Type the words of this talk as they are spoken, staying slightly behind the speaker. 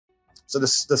So the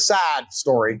sad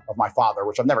story of my father,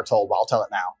 which I've never told, but I'll tell it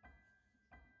now.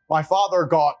 My father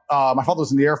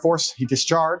was in the Air Force. He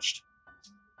discharged.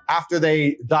 After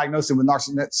they diagnosed him with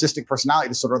narcissistic personality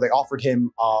disorder, they offered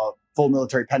him a full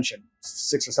military pension,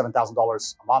 $6,000 or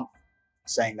 $7,000 a month,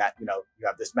 saying that, you know, you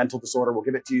have this mental disorder, we'll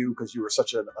give it to you because you were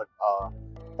such a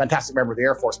fantastic member of the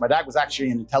Air Force. My dad was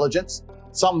actually in intelligence.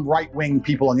 Some right-wing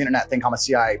people on the internet think I'm a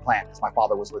CIA plant because my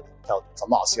father was with intelligence. I'm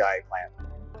not a CIA plant.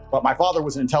 But my father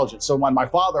was in intelligence. So when my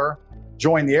father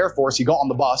joined the Air Force, he got on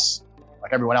the bus,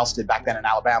 like everyone else did back then in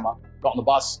Alabama, got on the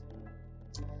bus,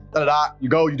 you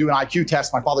go, you do an IQ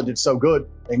test. My father did so good,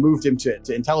 they moved him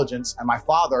to intelligence. And my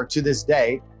father, to this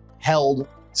day,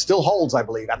 still holds, I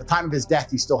believe, at the time of his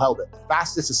death, he still held it, the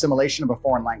fastest assimilation of a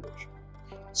foreign language.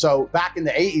 So back in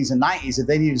the 80s and 90s, if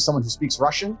they needed someone who speaks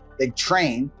Russian, they'd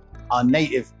train a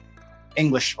native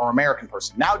English or American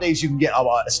person. Nowadays, you can get an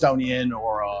Estonian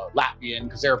or a Latvian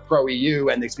because they're pro-EU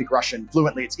and they speak Russian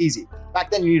fluently. It's easy.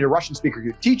 Back then, you needed a Russian speaker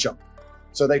to teach them.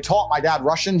 So they taught my dad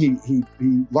Russian. He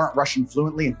learned Russian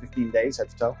fluently in 15 days, head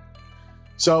to toe.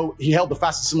 So he held the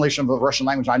fastest assimilation of the Russian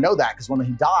language. I know that because when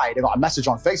he died, I got a message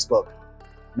on Facebook,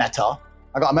 Meta.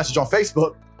 I got a message on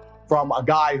Facebook from a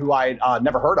guy who I had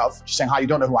never heard of, just saying, hi, you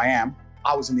don't know who I am.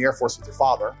 I was in the Air Force with your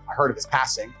father. I heard of his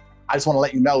passing. I just want to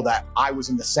let you know that I was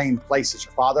in the same place as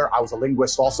your father. I was a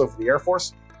linguist also for the Air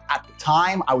Force. At the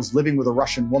time, I was living with a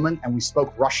Russian woman and we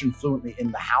spoke Russian fluently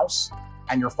in the house.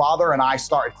 And your father and I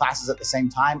started classes at the same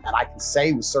time. And I can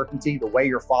say with certainty, the way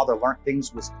your father learned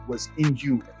things was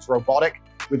inhuman. It was robotic.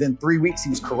 Within 3 weeks, he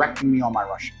was correcting me on my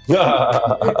Russian.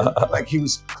 Like he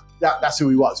was, that's who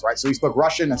he was, right? So he spoke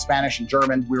Russian and Spanish and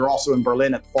German. We were also in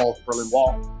Berlin at the fall of the Berlin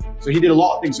Wall. So he did a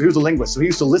lot of things. So he was a linguist. So he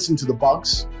used to listen to the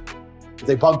bugs. If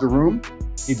they bugged the room,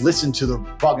 he'd listen to the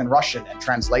bug in Russian and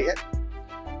translate it.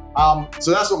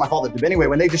 So that's what my father did. But anyway,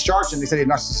 when they discharged him, they said he had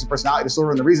narcissistic personality disorder.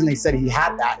 And the reason they said he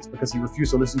had that is because he refused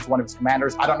to listen to one of his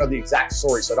commanders. I don't know the exact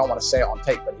story, so I don't want to say it on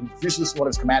tape, but he refused to listen to one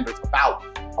of his commanders about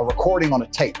a recording on a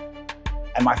tape.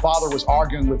 And my father was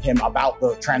arguing with him about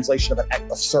the translation of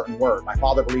a certain word. My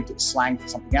father believed it was slang for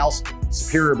something else.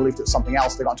 Superior believed it was something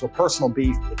else. They got into a personal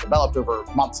beef. It developed over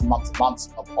months and months and months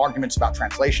of arguments about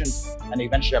translation. And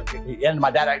eventually, my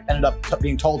dad ended up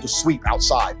being told to sweep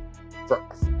outside for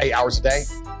 8 hours a day.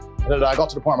 And I got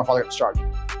to the point where my father got discharged.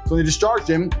 So when they discharged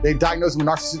him, they diagnosed him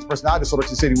with narcissistic personality disorder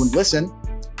because they said he wouldn't listen.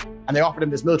 And they offered him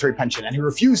this military pension and he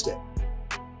refused it.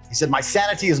 He said, my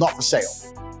sanity is not for sale.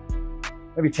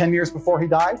 Maybe 10 years before he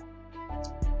died,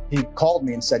 he called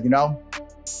me and said, you know,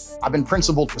 I've been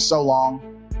principled for so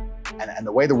long and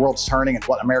the way the world's turning and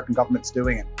what American government's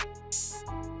doing, and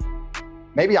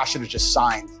maybe I should have just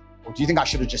signed. Or do you think I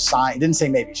should have just signed? He didn't say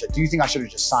maybe, he said, do you think I should have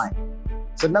just signed?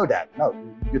 I said, no, Dad, no,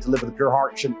 you get to live with a pure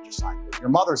heart. You shouldn't have just signed it. Your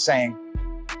mother's saying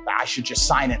that I should just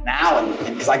sign it now and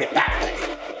because I get back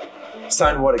pay.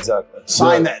 Sign what exactly?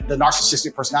 Sign the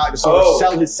narcissistic personality disorder,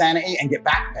 sell his sanity and get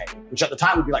back pay, which at the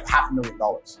time would be like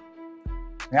 $500,000.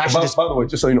 By the way,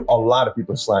 just so you know, a lot of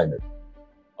people signed it.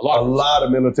 A lot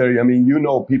of military. I mean, you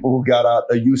know, people who got out,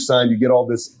 you signed, you get all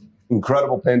this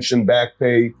incredible pension, back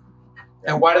pay.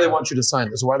 And why do they want you to sign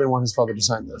this? Why do they want his father to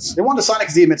sign this? They wanted to sign it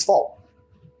because he admits fault.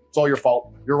 It's all your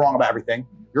fault. You're wrong about everything.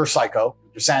 You're a psycho.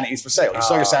 Your sanity is for sale. You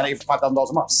sell your sanity for $5,000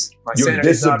 a month. Your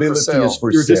disability is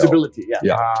for sale. Your disability, yeah.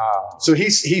 Yeah. So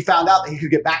he found out that he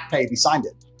could get back pay if he signed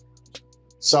it.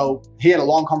 So he had a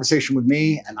long conversation with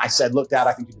me and I said, look, Dad,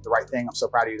 I think you did the right thing. I'm so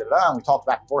proud of you. And we talked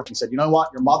back and forth. He said, you know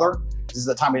what? Your mother, this is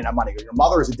the time we didn't have money. Your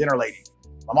mother is a dinner lady.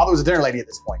 My mother was a dinner lady at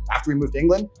this point. After we moved to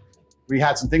England, we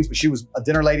had some things, but she was a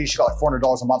dinner lady. She got like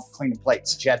 $400 a month for cleaning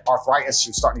plates. She had arthritis. She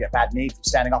was starting to get bad knee from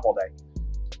standing up all day.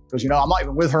 Because, you know, I'm not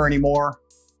even with her anymore.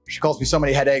 She calls me so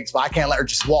many headaches, but I can't let her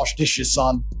just wash dishes,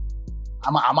 son.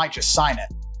 I might just sign it.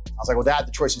 I was like, well, Dad,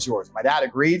 the choice is yours. My dad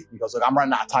agreed. He goes, look, I'm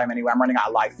running out of time anyway. I'm running out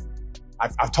of life.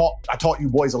 I taught you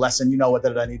boys a lesson. You know what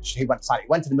I need. He went to sign it. He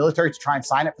went to the military to try and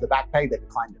sign it for the back pay. They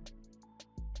declined it.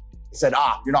 He said,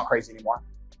 you're not crazy anymore.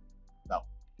 No,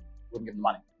 wouldn't give him the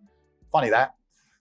money. Funny that.